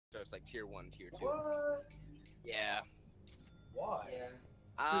it's like tier 1, tier 2. What? Yeah. Why? Yeah.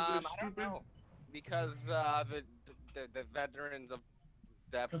 I don't know. Because the veterans of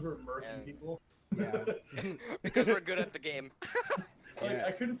depth. Because we're merging and- people. Yeah. Because we're good at the game. Like, Yeah.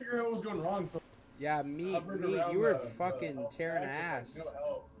 I couldn't figure out what was going wrong, so Yeah, me, hovered around you were the fucking health tearing pack ass. with, like, no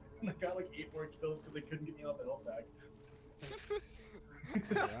health. And I got like 8 more kills because they couldn't get me off the health pack.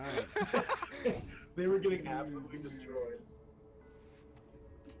 Right. They were getting absolutely destroyed.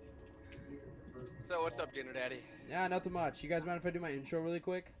 So what's up, Dinner Daddy? Yeah, nothing much. You guys mind if I do my intro really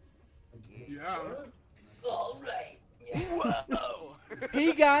quick? Yeah. All right. Yeah. Whoa!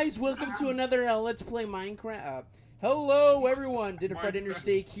 Hey guys, welcome to another Let's Play Minecraft. Hello everyone, Dinner Fried Dinner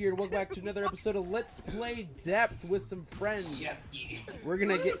Steak here, and welcome back to another episode of Let's Play Depth with some friends. Yep, yeah. We're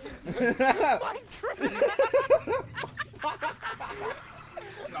gonna get.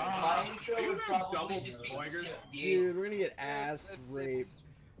 My intro you would guys probably double just be spoilers? Dude, we're gonna get ass raped.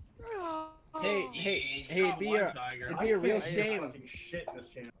 Hey, it'd be One a, tiger. it'd be a real I can't shame. fucking shit in this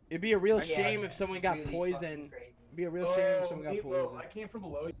camp. It'd be a real Yeah, shame if it's someone got really poisoned. fucking crazy. It'd be a real shame if someone got Meatloaf, poisoned. I came from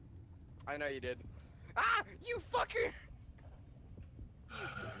below. I know you did. Ah, you fucker!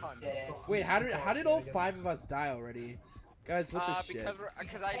 Deadass. Wait, how did all 5 of us die already? Guys, what the shit?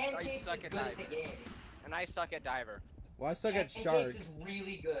 Because I Pancakes suck is at good diver, at the game. and I suck at diver. Well, I suck at Pancakes shark. is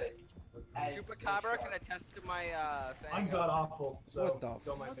really good. As a Chupacabra shark. can attest to my saying. I'm god awful, so What the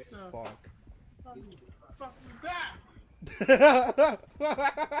don't mind me. fuck? Fuck is that?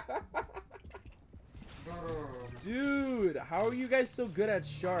 Dude, how are you guys so good at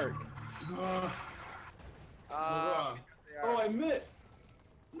shark? Oh, I missed!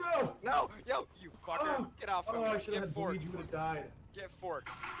 No! No, yo, you fucker, Oh, get off Oh, of I me. should have Get had forked. bleed, you would have died. Get forked.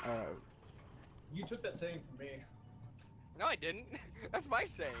 Alright. You took that saying from me. No, I didn't. That's my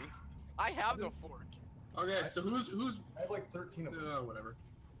saying. I have the fork. Okay, so who's I have like 13 of them. whatever.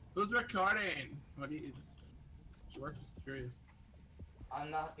 Who's recording? What do you? George is curious. I'm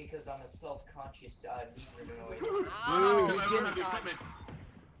not, because I'm a self-conscious negroid. Dude, Oh, he's I don't have the equipment.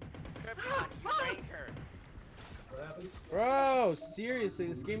 Krypton, you ranker. What happened? Bro, seriously,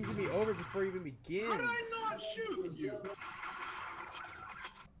 this game's gonna be over before it even How begins. did I not shoot you?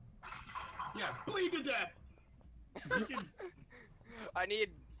 Yeah, bleed to death. I need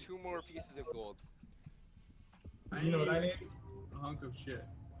 2 more pieces of gold. You know what I need? A hunk of shit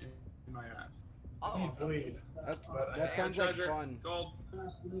in my ass. I need bleed. That sounds like Treasure, fun. Gold.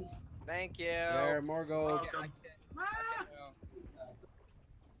 Thank you. There, more gold. Welcome.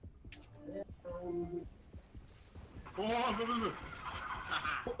 Oh,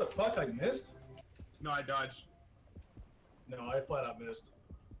 What the fuck? I missed? no, I dodged. No, I flat out missed.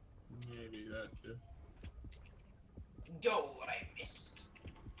 Maybe that too. Don't what I missed.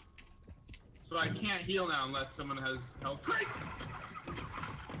 So I can't heal now unless someone has health crates.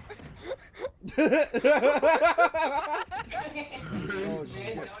 Oh Man,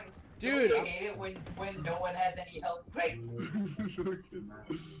 shit. don't Dude, you hate it when no one has any health crates?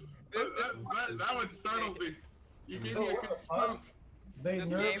 that one startled me. You gave me a good spook. They This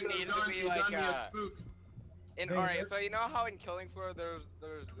nerfed game it. needs to be You like done me a spook. Alright, so you know how in Killing Floor there's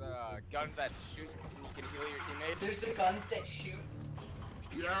guns that shoot and you can heal your teammates? There's the guns that shoot.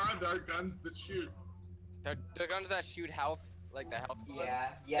 Yeah, there are guns that shoot. The guns that shoot health, like the health ones.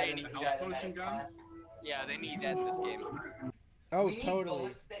 Yeah, They the need health medic potion guns? class. Yeah, they need that in this game. oh, We need totally.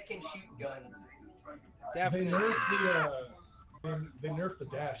 bullets that can shoot guns. They Definitely. nerfed the they nerfed the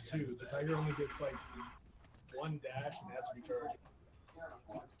dash too. The tiger only gets like 1 dash and has to recharge.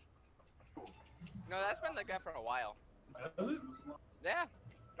 No, that's been like that for a while. Has it? Yeah,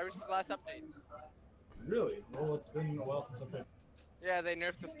 ever since the last update. Really? Well, it's been a while since I've been. Yeah, they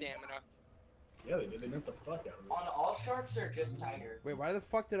nerfed the stamina. Yeah, they did. They nerfed the fuck out of it. On all sharks or just tiger? Wait, why the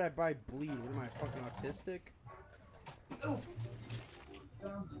fuck did I buy bleed? What am I, fucking autistic? Oof.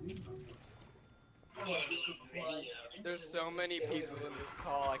 There's so many people in this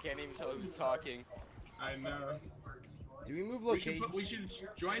call, I can't even tell who's talking. I know. Do we move We should, location? we should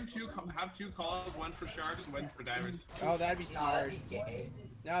join have 2 calls, 1 for sharks, 1 for divers. Oh, that'd be Nah, smart. that'd be gay.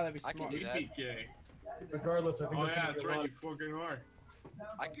 No, that'd be I can smart. do We'd that. be gay. Regardless, I think Oh it's yeah, gonna that's be a right, lot. you fucking are.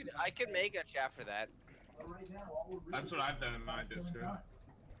 I could make a chat for that. That's what I've done in my Discord.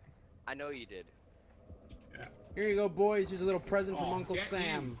 I know you did. Yeah. Here you go, boys. Here's a little present from Oh, Uncle get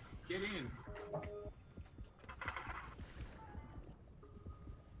Sam. Get in.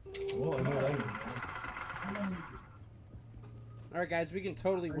 Well, I know what I need. Alright, guys, we can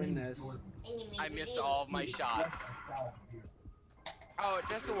totally win this. I missed all of my shots. Oh,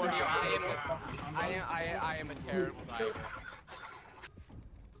 just to warn you, I am a terrible diver.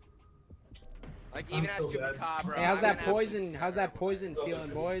 Like even that so stupid bad. Cabra. Hey, how's I that went after poison? How's that poison feeling,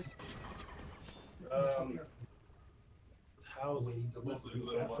 boys? How's the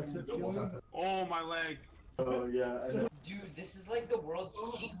deficit feeling? Oh, my leg. Oh yeah. Dude, this is like the world's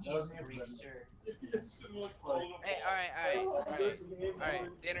kinkiest greaser. Hey,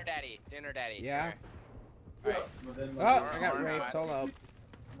 alright. Dinner daddy. Yeah? Alright. Oh, I got raped. Hold up.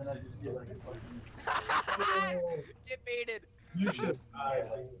 And then I just get like a fucking. Get baited. You should have died.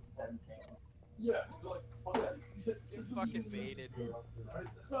 Like 7 tanks. Yeah. Like, fuck that. Get fucking baited.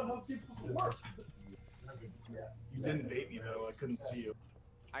 That's not how it's supposed to work. You didn't bait me though. I couldn't see you.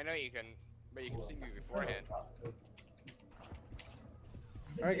 I know you can, but you can see me beforehand.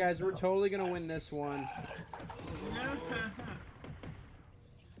 Alright, guys, we're totally gonna win this one.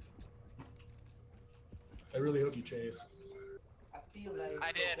 I really hope you chase. I feel like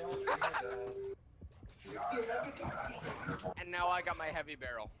I did. And now I got my heavy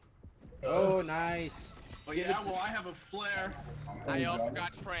barrel. Oh, nice. Oh Give yeah, it to- well I have a flare. I also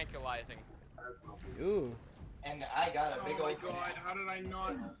got tranquilizing. Ooh. And I got a big Oh my old god, how did I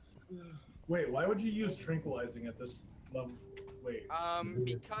not? Wait, why would you use tranquilizing at this level? Wait.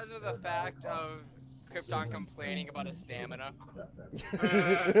 Because of the fact of Krypton complaining about his stamina.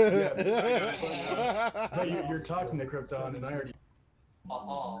 But you're talking to Krypton, and I already.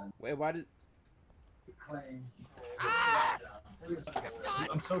 Wait, why did... Ah! Krypton!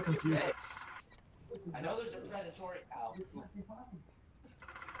 I'm so confused. I know there's a predatory. Ow.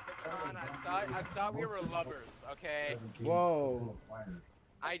 Krypton, I thought we were lovers, okay? Whoa.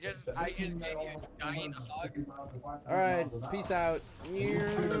 I just gave you a giant hug. Alright, peace out. I'll be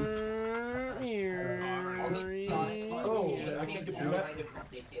honest, Oh, I I can't think get it's through that. kind of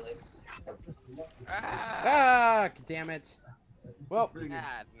ridiculous. Ah, damn it. Well,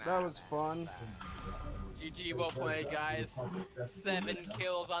 Nah, that was fun. GG, well played, guys. 7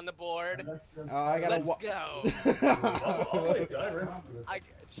 kills on the board. I gotta Let's go. I'll take diver.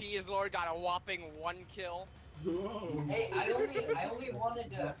 Cheese Lord got a whopping 1 kill. Hey, I only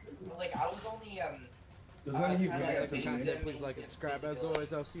wanted to, like, I was only, Does that If you you guys like the Yeah. content, please like and subscribe. As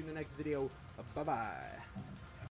always, I'll see you in the next video. Bye-bye.